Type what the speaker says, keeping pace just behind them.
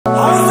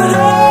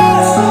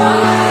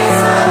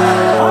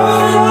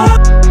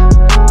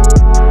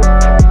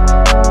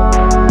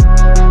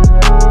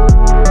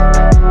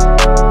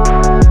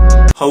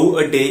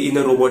day in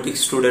a robotics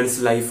student's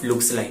life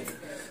looks like.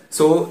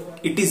 So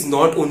it is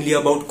not only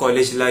about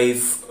college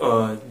life,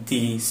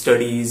 the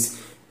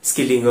studies,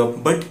 skilling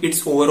up, but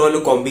it's overall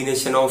a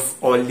combination of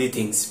all the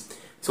things.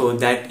 So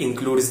that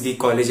includes the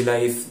college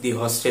life, the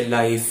hostel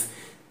life,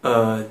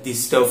 the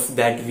stuff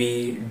that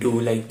we do,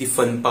 like the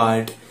fun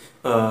part,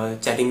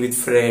 chatting with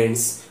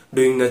friends,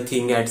 doing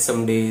nothing at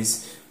some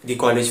days, the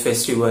college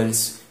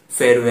festivals,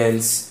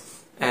 farewells,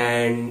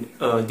 and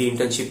the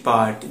internship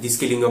part, the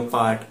skilling up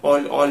part,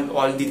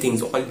 all the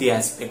things, all the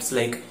aspects.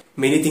 Like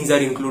many things are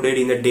included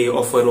in the day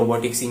of a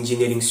robotics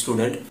engineering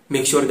student.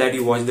 Make sure that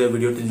you watch the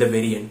video till the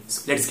very end.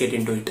 So let's get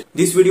into it.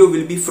 This video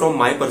will be from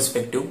my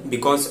perspective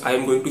because I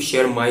am going to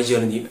share my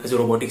journey as a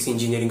robotics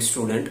engineering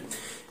student.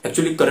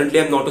 Actually,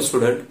 currently I'm not a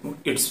student.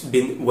 It's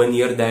been 1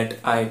 year that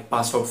I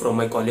passed out from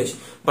my college,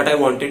 but I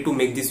wanted to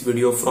make this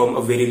video from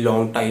a very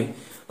long time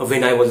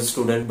when I was a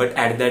student, but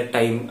at that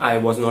time I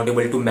was not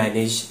able to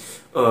manage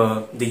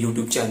the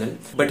YouTube channel.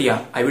 But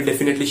yeah, I will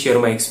definitely share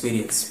my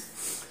experience.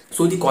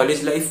 So the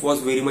college life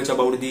was very much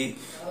about the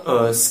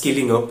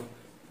skilling up,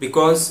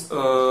 because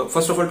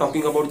first of all,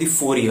 talking about the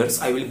 4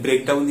 years, I will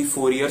break down the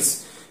 4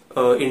 years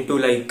into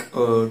like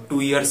 2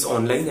 years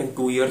online and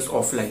 2 years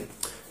offline.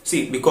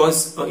 See,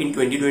 because in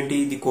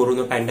 2020 the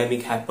corona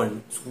pandemic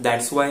happened, so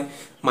that's why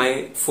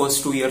my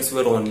first 2 years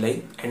were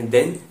online and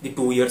then the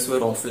 2 years were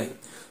offline.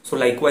 So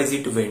likewise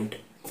it went.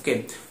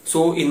 Okay,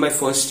 so in my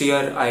first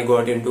year I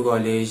got into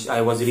college.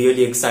 I was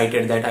really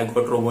excited that I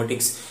got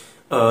robotics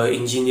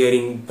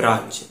engineering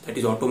branch, that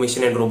is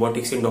automation and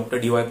robotics, in Dr.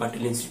 D.Y.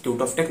 Patil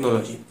Institute of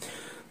Technology.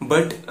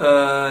 But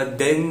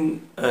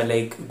then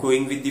like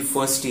going with the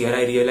first year,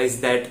 I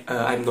realized that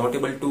I'm not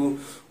able to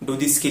do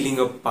the skilling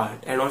up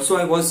part, and also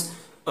I was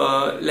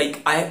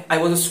like I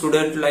was a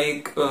student,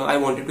 like I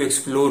wanted to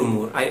explore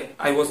more.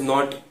 I was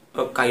not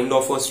a kind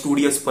of a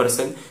studious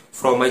person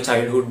from my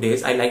childhood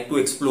days. I like to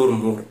explore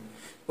more.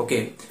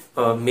 Okay,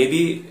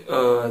 maybe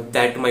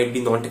that might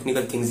be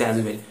non-technical things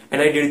as well,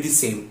 and I did the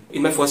same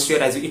in my first year.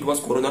 As it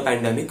was corona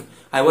pandemic,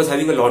 I was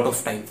having a lot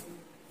of time,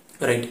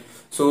 right?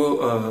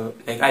 So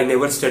like I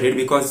never studied,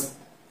 because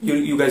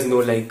you guys know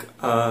like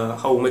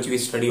how much we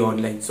study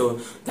online, so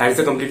that's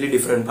a completely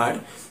different part.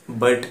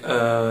 But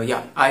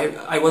yeah,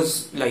 I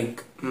was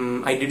like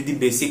I did the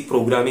basic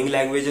programming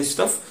languages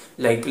stuff,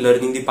 like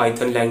learning the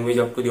Python language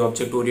up to the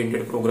object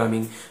oriented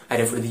programming. I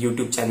referred to the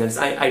YouTube channels.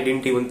 I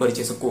didn't even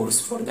purchase a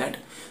course for that.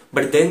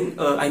 But then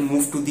I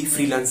moved to the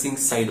freelancing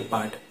side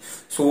part.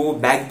 So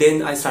back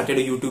then I started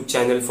a YouTube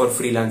channel for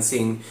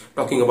freelancing,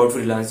 talking about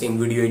freelancing,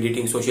 video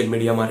editing, social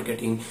media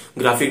marketing,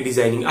 graphic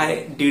designing.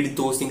 I did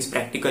those things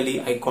practically.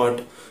 I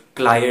got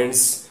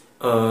clients.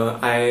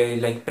 I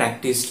like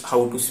practiced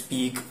how to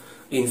speak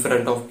in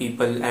front of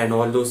people and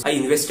all those. I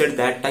invested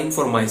that time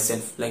for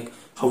myself, like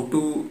how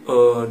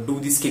to do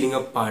the skilling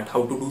up part,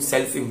 how to do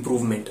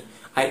self-improvement.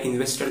 I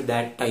invested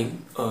that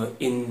time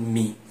in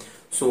me.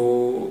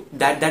 So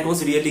that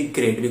was really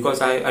great,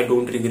 because I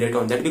don't regret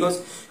on that,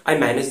 because I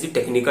managed the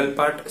technical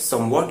part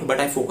somewhat, but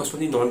I focused on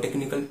the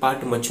non-technical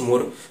part much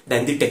more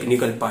than the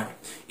technical part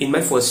in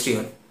my first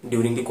year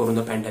during the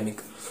corona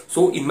pandemic.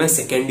 So in my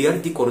second year,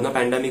 the corona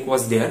pandemic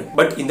was there,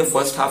 but in the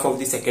first half of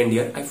the second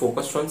year, I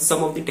focused on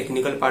some of the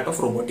technical part of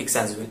robotics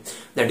as well,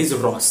 that is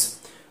ROS.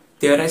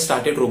 There I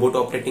started robot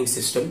operating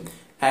system,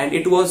 and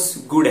it was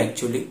good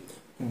actually.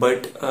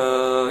 But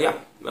yeah,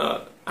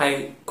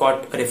 I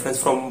got a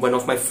reference from one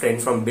of my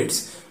friend from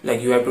BITS,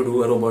 like you have to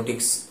do a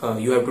robotics,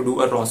 you have to do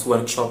a ROS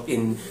workshop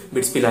in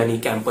BITS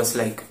Pilani campus,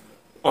 like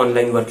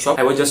online workshop.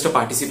 I was just a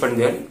participant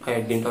there.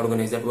 I didn't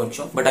organize that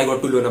workshop, but I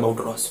got to learn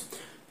about ROS.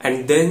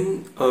 And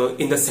then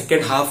in the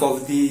second half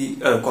of the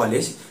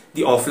college,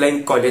 the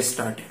offline college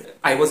started.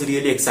 I was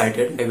really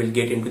excited. I will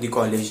get into the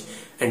college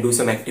and do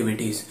some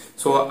activities.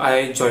 So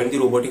I joined the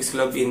robotics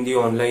club in the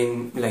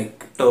online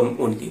like term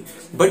only.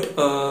 But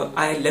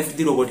I left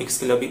the robotics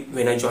club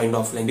when I joined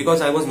offline,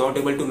 because I was not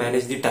able to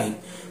manage the time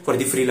for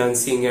the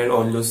freelancing and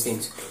all those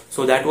things.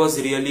 So that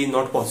was really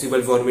not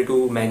possible for me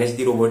to manage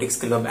the robotics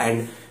club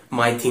and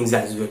my things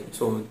as well.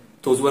 So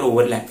those were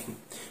overlapping.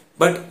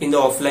 But in the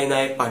offline,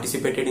 I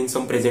participated in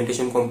some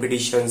presentation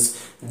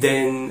competitions.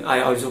 Then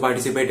I also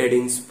participated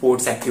in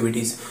sports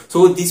activities.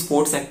 So these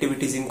sports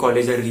activities in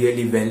college are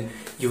really well.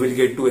 You will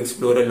get to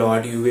explore a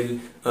lot. You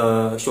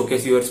will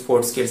showcase your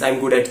sports skills.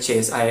 I'm good at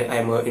chess. I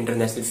am an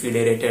international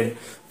FIDE-rated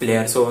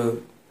player.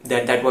 So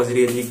that was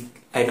really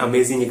an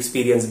amazing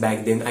experience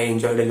back then. I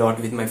enjoyed a lot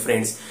with my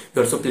friends.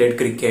 We also played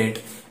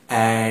cricket,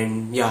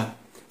 and yeah.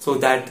 So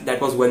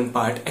that was one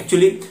part.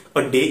 Actually,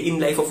 a day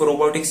in life of a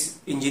robotics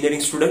engineering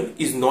student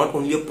is not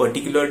only a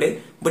particular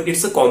day, but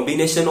it's a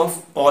combination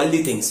of all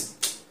the things.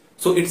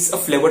 So it's a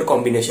flavored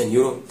combination,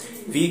 you know.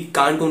 We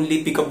can't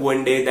only pick up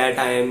one day that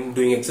I am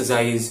doing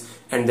exercise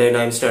and then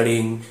I'm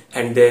studying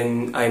and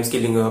then I'm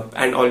skilling up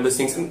and all those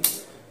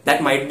things.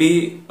 That might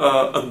be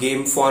a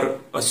game for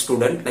a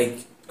student,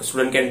 like a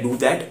student can do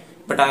that,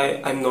 but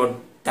I'm not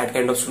that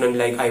kind of student.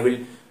 Like I will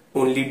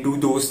only do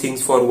those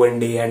things for one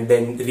day and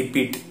then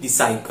repeat the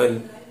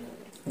cycle.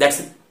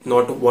 That's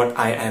not what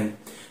I am.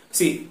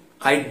 See,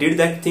 I did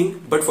that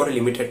thing, but for a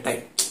limited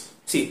time.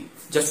 See,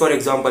 just for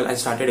example, I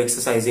started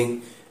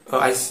exercising.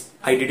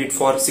 I did it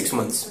for 6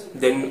 months.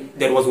 Then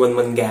there was 1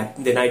 month gap.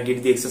 Then I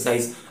did the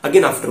exercise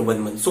again after 1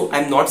 month. So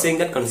I'm not saying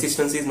that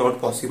consistency is not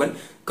possible.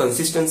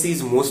 Consistency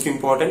is most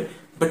important.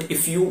 But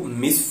if you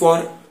miss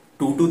for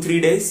 2 to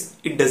 3 days,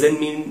 it doesn't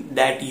mean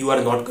that you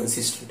are not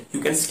consistent.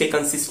 You can stay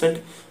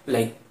consistent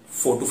like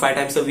 4 to 5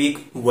 times a week.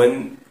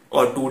 1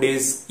 or 2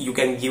 days you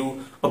can give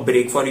a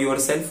break for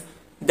yourself.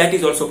 That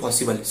is also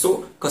possible.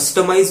 So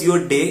customize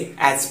your day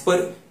as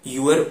per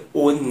your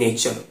own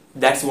nature.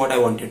 That's what I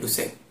wanted to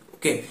say.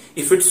 Okay,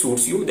 if it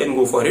suits you, then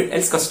go for it.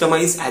 Else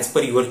customize as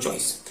per your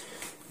choice.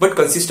 But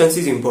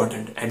consistency is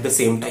important at the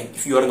same time.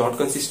 If you are not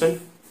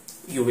consistent,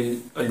 you will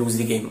lose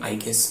the game, I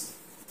guess.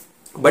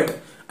 But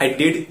I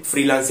did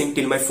freelancing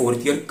till my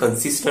 4th year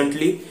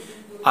consistently.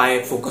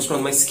 I focused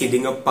on my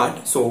skilling up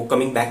part. So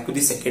coming back to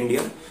the 2nd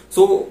year.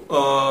 So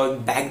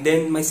back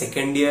then, my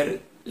 2nd year,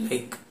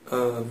 like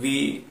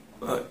we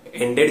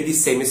ended the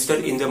semester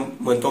in the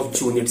month of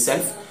June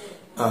itself.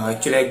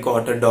 Actually, I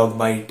got a dog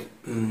bite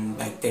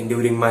back then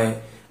during my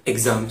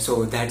exam,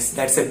 so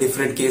that's a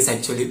different case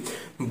actually.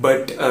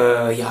 But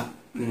yeah,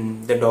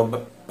 the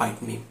dog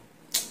bite me.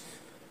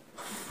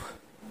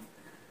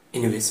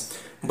 Anyways,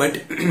 but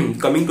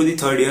coming to the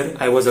 3rd year,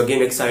 I was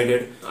again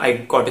excited. I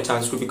got a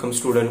chance to become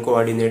student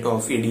coordinator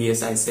of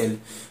EDS ISL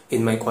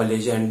in my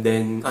college, and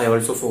then I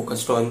also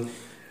focused on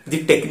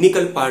the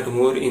technical part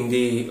more in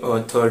the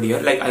 3rd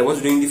year. Like I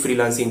was doing the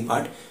freelancing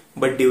part,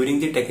 but during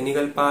the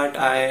technical part,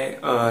 I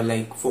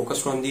like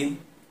focused on the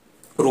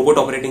robot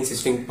operating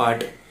system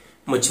part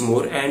much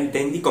more, and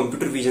then the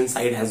computer vision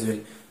side as well,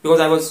 because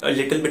I was a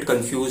little bit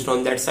confused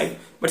on that side.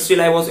 But still,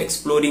 I was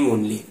exploring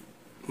only,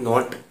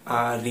 not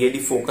really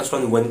focused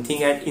on one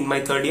thing in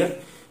my 3rd year,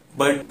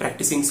 but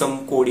practicing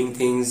some coding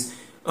things,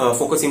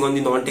 focusing on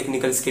the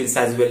non-technical skills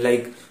as well,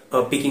 like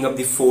picking up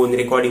the phone,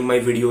 recording my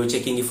video,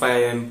 checking if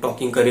I am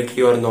talking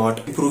correctly or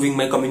not, improving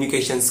my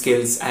communication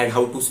skills and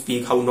how to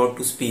speak, how not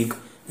to speak,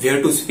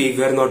 where to speak,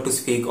 where not to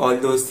speak. All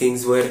those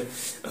things were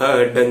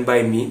done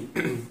by me.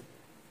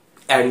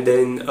 And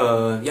then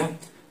yeah,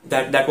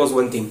 that was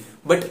one thing.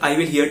 But I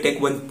will here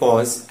take one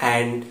pause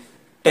and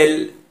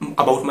tell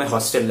about my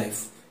hostel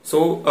life.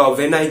 So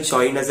when I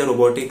joined as a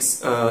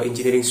robotics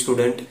engineering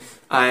student,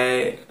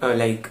 I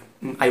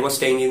was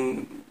staying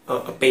in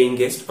a paying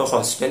guest, a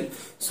hostel.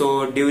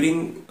 So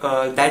during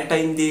that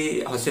time,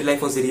 the hostel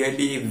life was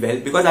really well,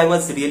 because I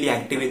was really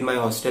active in my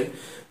hostel,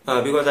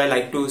 because I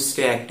like to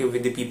stay active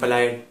with the people.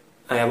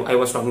 I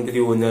was talking to the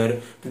owner,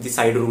 to the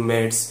side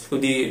roommates, to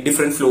the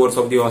different floors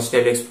of the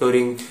hostel,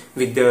 exploring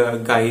with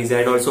the guys,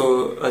 and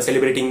also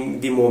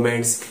celebrating the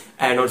moments,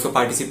 and also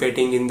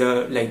participating in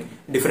the like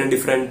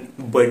different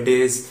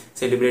birthdays,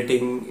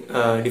 celebrating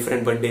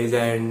different birthdays,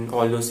 and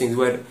all those things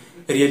were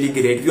really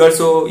great. We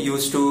also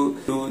used to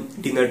do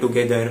dinner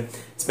together,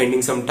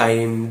 spending some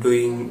time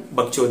doing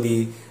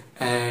bakchodi,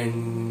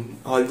 and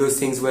all those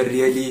things were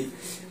really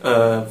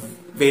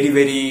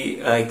very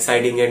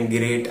exciting and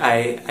great.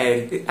 I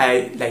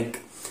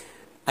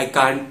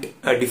can't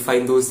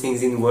define those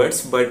things in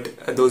words, but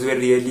those were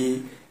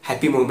really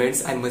happy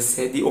moments, I must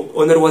say. The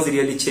owner was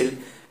really chill,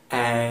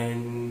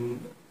 and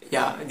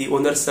yeah, the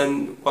owner's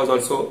son was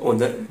also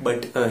owner,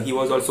 but he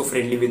was also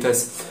friendly with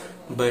us.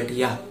 But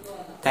yeah,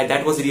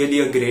 that was really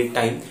a great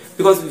time,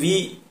 because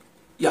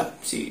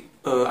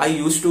I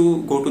used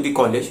to go to the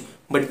college,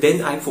 but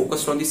then I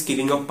focused on the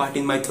skilling up part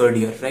in my 3rd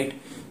year, right?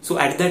 So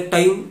at that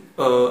time,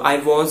 I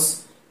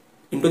was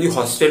into the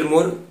hostel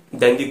more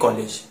than the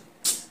college,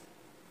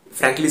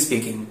 frankly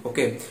speaking.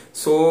 Okay,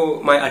 so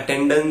my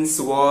attendance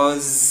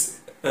was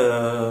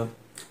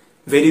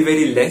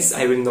very less,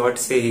 I will not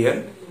say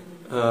here,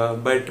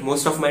 but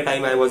most of my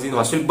time I was in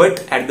hostel.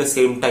 But at the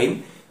same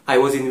time, I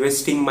was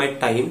investing my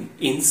time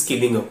in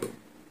skilling up.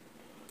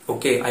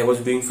 Okay, I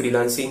was doing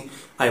freelancing,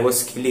 I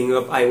was skilling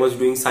up, I was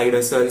doing side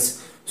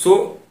hustles.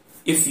 So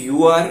if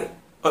you are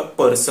a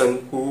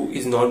person who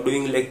is not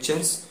doing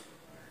lectures,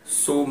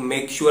 so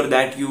make sure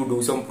that you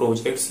do some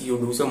projects, you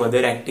do some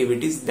other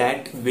activities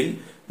that will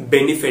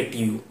benefit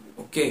you.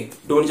 Okay,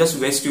 don't just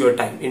waste your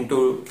time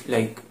into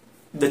like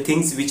the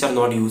things which are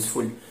not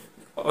useful,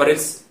 or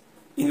else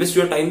invest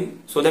your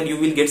time so that you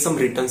will get some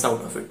returns out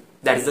of it.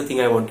 That is the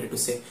thing I wanted to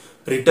say.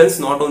 Returns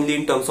not only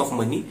in terms of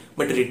money,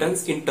 but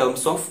returns in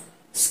terms of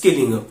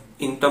skilling up,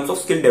 in terms of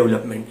skill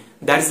development.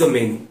 That's the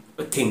main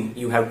thing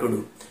you have to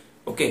do.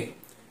 Okay,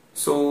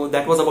 so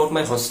that was about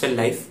my hostel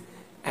life,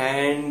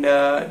 and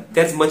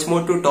there's much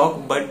more to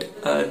talk, but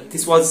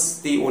this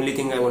was the only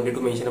thing I wanted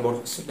to mention about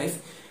hostel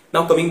life.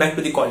 Now coming back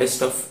to the college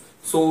stuff.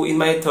 So in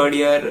my 3rd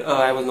year,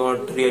 I was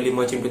not really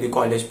much into the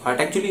college part.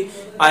 Actually,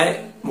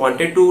 I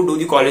wanted to do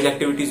the college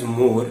activities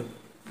more,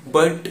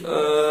 but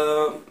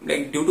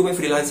like due to my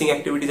freelancing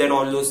activities and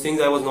all those things,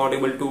 I was not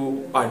able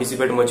to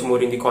participate much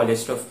more in the college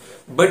stuff.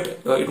 But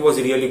it was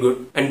really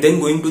good. And then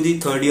going to the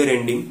 3rd year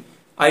ending,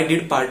 I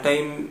did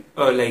part-time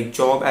like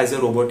job as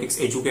a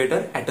robotics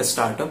educator at a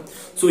startup.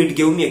 So it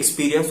gave me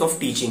experience of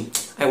teaching.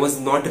 I was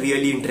not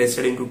really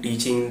interested into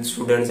teaching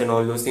students and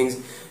all those things.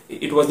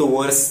 It was the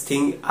worst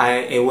thing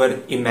I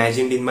ever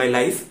imagined in my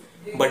life,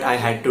 but I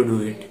had to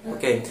do it.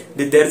 Okay,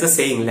 there's a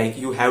saying like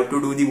you have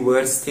to do the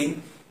worst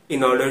thing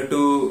in order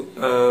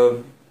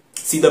to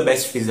see the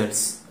best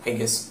results, I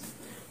guess.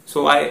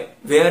 So I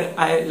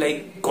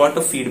like got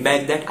a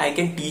feedback that I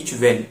can teach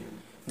well.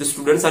 The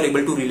students are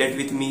able to relate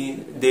with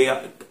me. They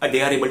are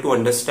able to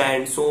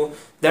understand. So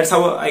that's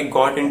how I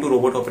got into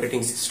robot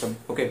operating system.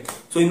 Okay.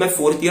 So in my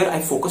fourth year,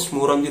 I focused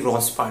more on the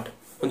ROS part,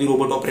 on the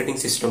robot operating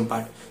system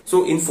part.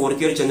 So in fourth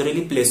year,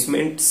 generally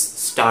placements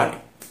start,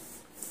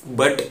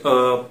 but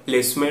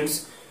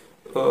placements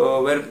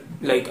were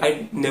like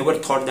I never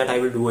thought that I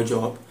will do a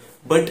job,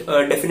 but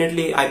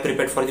definitely I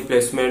prepared for the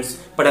placements.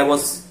 But I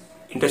was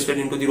interested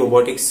into the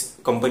robotics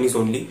companies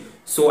only.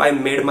 So I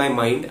made my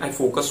mind. I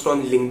focused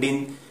on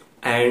LinkedIn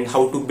and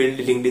how to build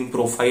LinkedIn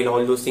profile,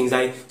 all those things.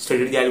 I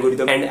studied the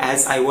algorithm, and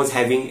as I was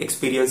having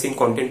experience in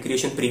content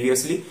creation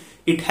previously,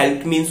 it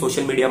helped me in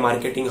social media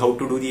marketing, how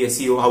to do the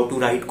SEO, how to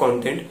write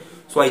content.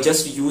 So I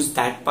just used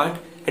that part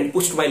and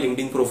pushed my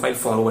LinkedIn profile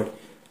forward.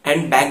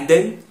 And back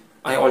then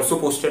I also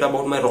posted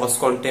about my ROS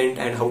content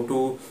and how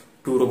to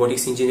do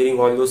robotics engineering,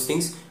 all those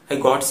things. I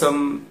got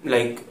some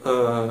like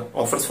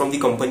offers from the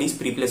companies,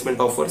 pre-placement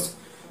offers,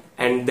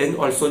 and then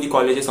also the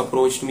colleges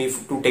approached me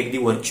to take the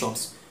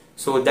workshops.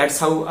 So that's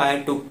how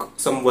I took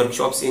some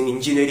workshops in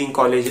engineering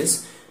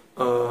colleges,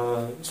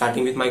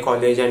 starting with my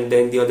college and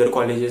then the other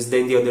colleges,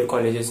 then the other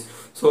colleges.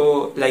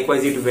 So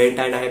likewise it went,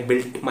 and I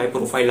built my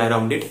profile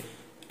around it.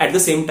 At the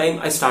same time,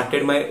 I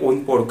started my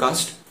own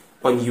podcast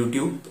on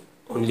YouTube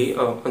only,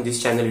 on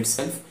this channel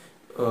itself,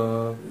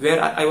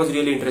 where I was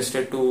really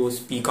interested to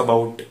speak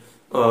about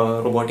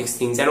robotics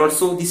things. And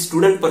also the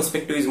student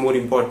perspective is more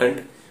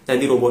important than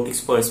the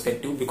robotics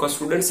perspective, because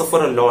students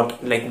suffer a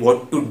lot, like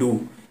what to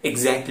do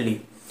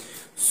exactly.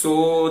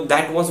 So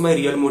that was my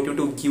real motive,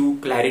 to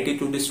give clarity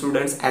to the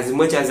students as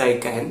much as I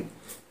can.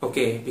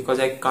 Okay, because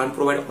I can't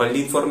provide all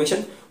the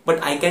information,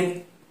 but I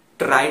can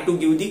try to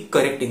give the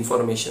correct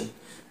information.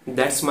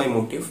 That's my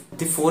motive.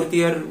 The fourth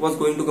year was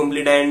going to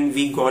complete, and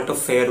we got a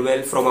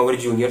farewell from our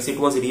juniors. It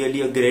was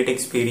really a great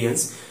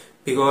experience,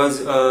 because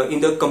in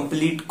the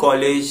complete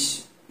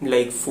college,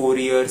 like 4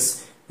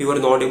 years, we were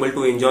not able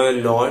to enjoy a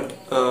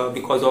lot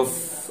because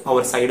of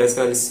our side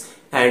hustles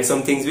and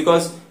some things,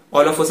 because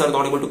all of us are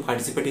not able to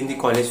participate in the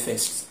college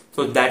fests.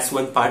 So that's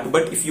one part.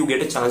 But if you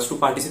get a chance to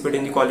participate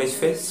in the college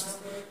fests,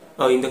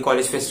 in the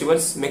college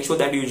festivals, make sure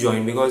that you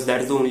join, because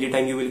that's the only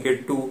time you will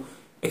get to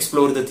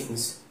explore the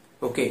things.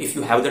 Okay, if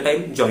you have the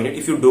time, join it.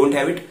 If you don't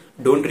have it,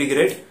 don't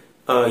regret.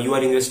 You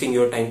are investing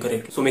your time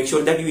correctly. So make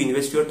sure that you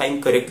invest your time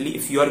correctly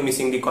if you are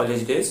missing the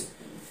college days,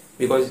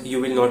 because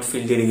you will not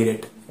feel the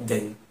regret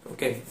then.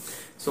 Okay,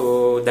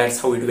 so that's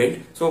how it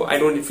went. So I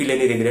don't feel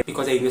any regret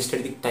because I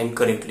invested the time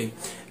correctly.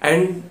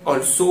 And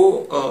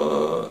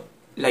also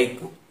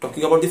like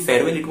talking about the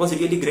farewell, it was a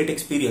really great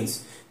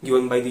experience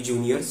given by the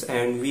juniors,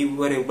 and we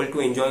were able to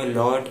enjoy a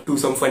lot, do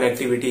some fun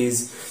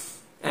activities,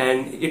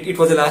 and it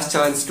was the last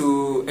chance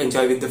to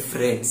enjoy with the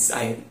friends.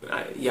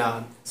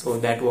 Yeah, so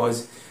that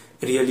was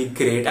really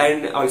great.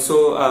 And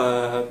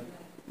also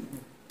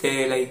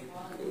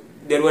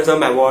there were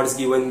some awards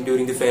given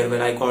during the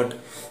farewell. I got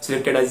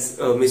selected as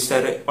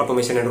Mr.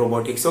 Automation and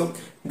Robotics. So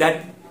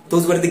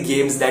those were the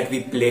games that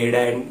we played,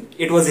 and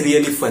it was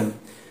really fun.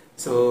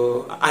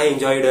 So I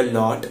enjoyed a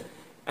lot.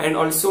 And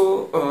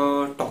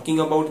also talking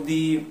about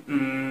the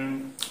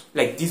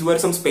like these were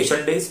some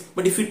special days,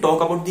 but if we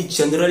talk about the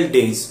general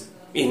days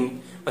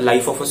in a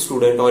life of a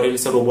student or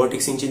else a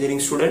robotics engineering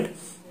student,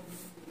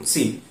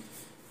 see,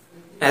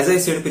 as I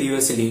said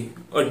previously,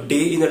 a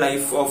day in the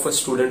life of a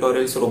student or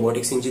else a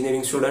robotics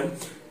engineering student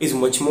is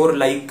much more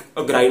like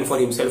a grind for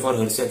himself or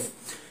herself.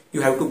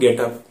 You have to get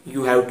up,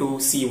 you have to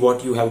see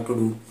what you have to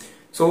do.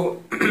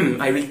 So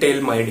I will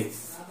tell my day.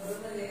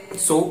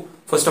 So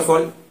first of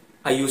all,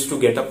 I used to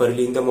get up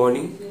early in the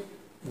morning.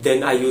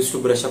 Then I used to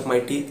brush up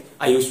my teeth.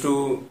 I used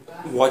to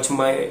watch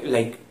my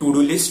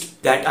to-do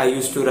list that I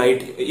used to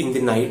write in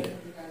the night.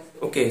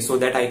 Okay, so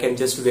that I can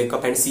just wake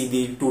up and see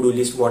the to-do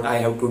list, what I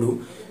have to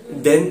do.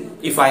 Then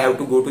if I have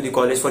to go to the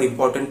college for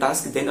important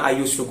tasks, then I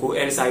used to go,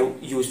 else I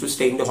used to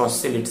stay in the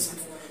hostel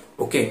itself.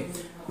 Okay,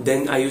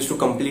 then I used to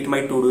complete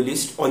my to-do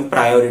list on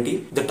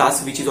priority. The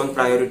task which is on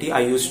priority, I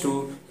used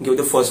to give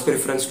the first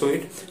preference to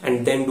it,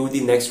 and then do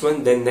the next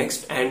one, then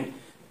next, and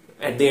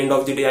at the end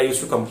of the day I used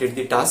to complete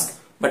the task.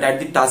 But at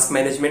the task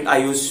management, I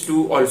used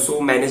to also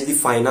manage the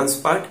finance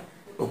part.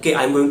 Okay,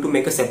 I'm going to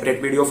make a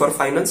separate video for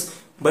finance,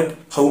 but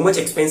how much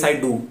expense I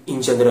do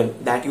in general,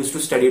 that used to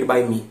studied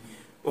by me.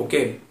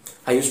 Okay,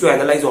 I used to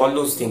analyze all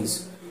those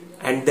things.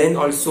 And then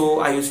also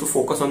I used to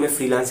focus on my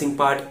freelancing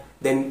part,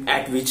 then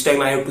at which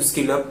time I have to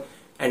skill up,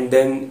 and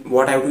then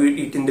what I have to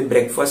eat in the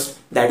breakfast,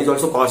 that is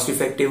also cost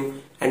effective,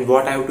 and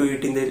what I have to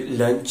eat in the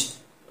lunch.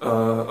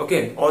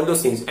 Okay, all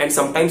those things. And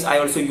sometimes I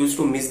also used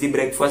to miss the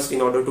breakfast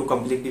in order to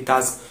complete the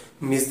task,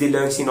 miss the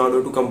lunch in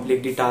order to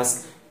complete the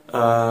task.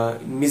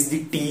 miss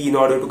the tea in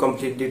order to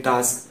complete the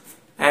task.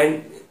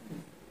 And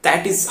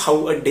that is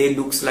how a day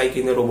looks like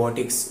in a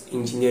robotics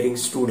engineering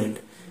student.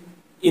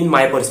 In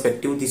my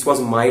perspective, this was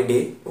my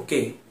day.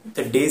 Okay,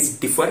 the days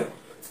differ,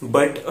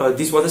 but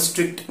this was a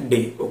strict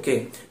day.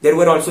 Okay, there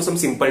were also some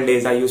simple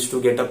days. I used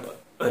to get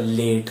up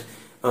late,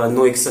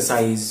 no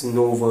exercise,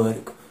 no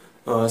work.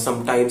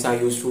 Sometimes I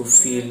used to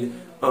feel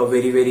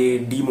very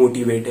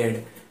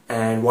demotivated,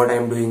 and what I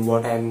am doing,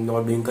 what I am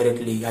not doing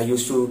correctly. I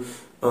used to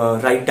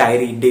write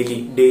diary,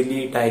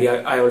 daily diary.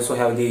 I also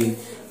have the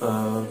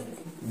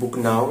book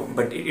now,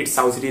 but it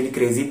sounds really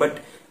crazy, but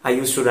I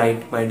used to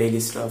write my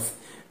daily stuff.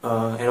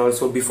 And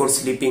also before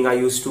sleeping, I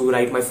used to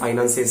write my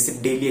finances,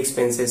 daily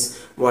expenses,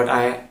 what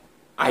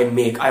I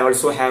make. I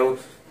also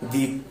have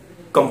the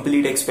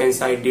complete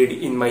expense I did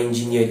in my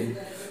engineering.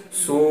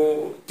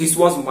 So this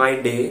was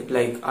my day,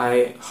 like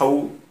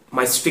how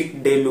my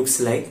strict day looks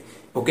like.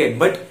 Okay,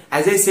 but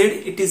as I said,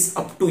 it is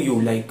up to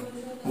you, like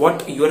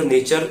what your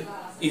nature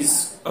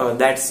is,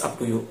 that's up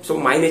to you. So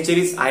my nature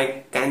is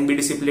I can be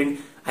disciplined,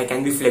 I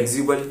can be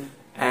flexible,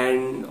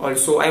 and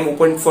also I'm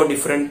open for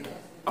different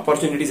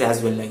opportunities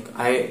as well. Like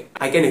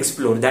I can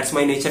explore, that's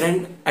my nature,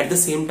 and at the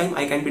same time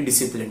I can be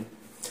disciplined.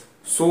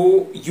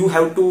 So you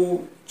have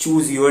to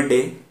choose your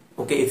day,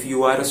 okay, if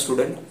you are a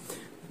student.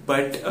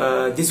 But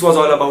this was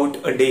all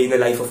about a day in the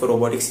life of a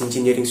robotics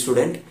engineering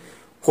student.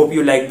 Hope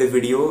you liked the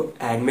video,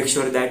 and make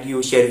sure that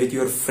you share with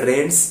your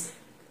friends,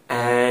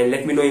 and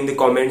let me know in the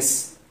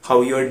comments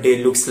how your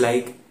day looks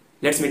like.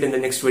 Let's meet in the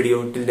next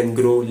video. Till then,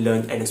 grow,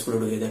 learn, and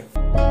explore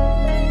together.